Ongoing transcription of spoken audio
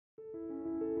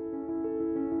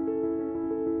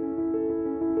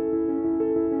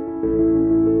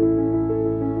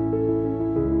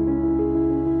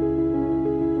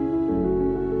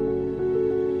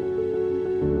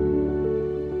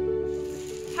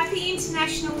Happy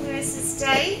International Nurses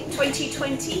Day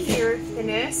 2020 here at The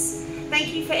Nurse.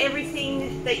 Thank you for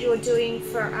everything that you're doing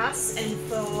for us and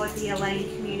for the Elaine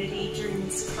community during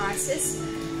this crisis.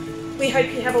 We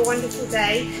hope you have a wonderful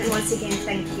day, and once again,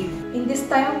 thank you. In this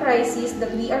time of crisis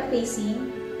that we are facing,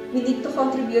 we need to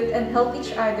contribute and help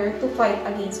each other to fight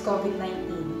against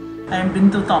COVID-19. I am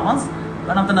Bintu Thomas,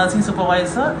 one of the nursing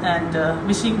supervisor, and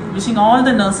wishing all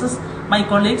the nurses, my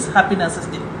colleagues, Happy Nurses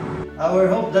Day. Our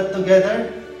hope that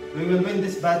together we will win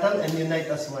this battle and unite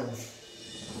as one.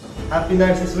 Happy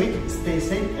Nurses Week, stay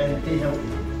safe and stay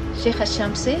healthy. شيخة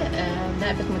الشامسي،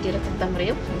 نائبة مديرة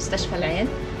التمريض في مستشفى العين.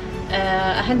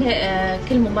 أهنئ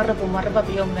كل ممرض وممرضة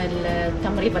بيوم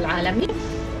التمريض العالمي،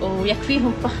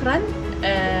 ويكفيهم فخرا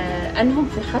أنهم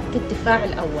في خط الدفاع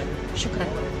الأول. شكرا.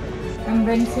 I'm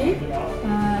Bensi,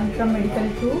 from Medical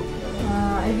 2.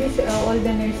 I wish all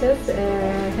the nurses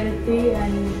healthy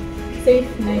and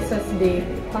safe Nurses Day.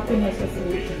 Happy Nurses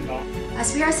Day.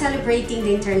 As we are celebrating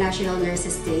the International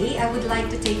Nurses Day, I would like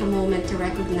to take a moment to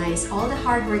recognize all the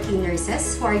hardworking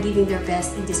nurses who are giving their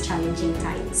best in these challenging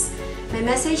times. My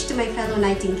message to my fellow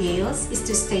Nightingales is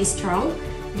to stay strong,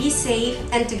 be safe,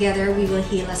 and together we will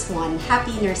heal as one.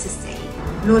 Happy Nurses Day.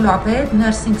 لولو عبيد,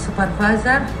 nursing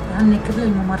supervisor. هني كل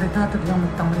الممرضات بيوم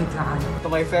التمريض العالمي. To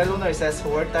my fellow nurses who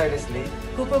work tirelessly,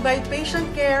 who provide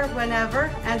patient care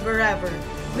whenever and wherever.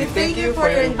 We thank you for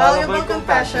your invaluable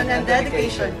compassion and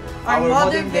dedication, our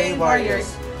modern-day warriors.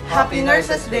 Happy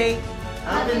Nurses Day!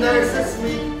 Happy Nurses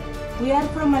Week! We are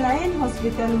from Alliance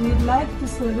Hospital. We'd like to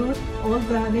salute all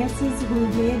the nurses who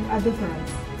made a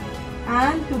difference.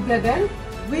 And together,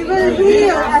 we will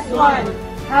heal as one.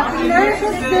 Happy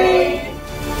Nurses Day!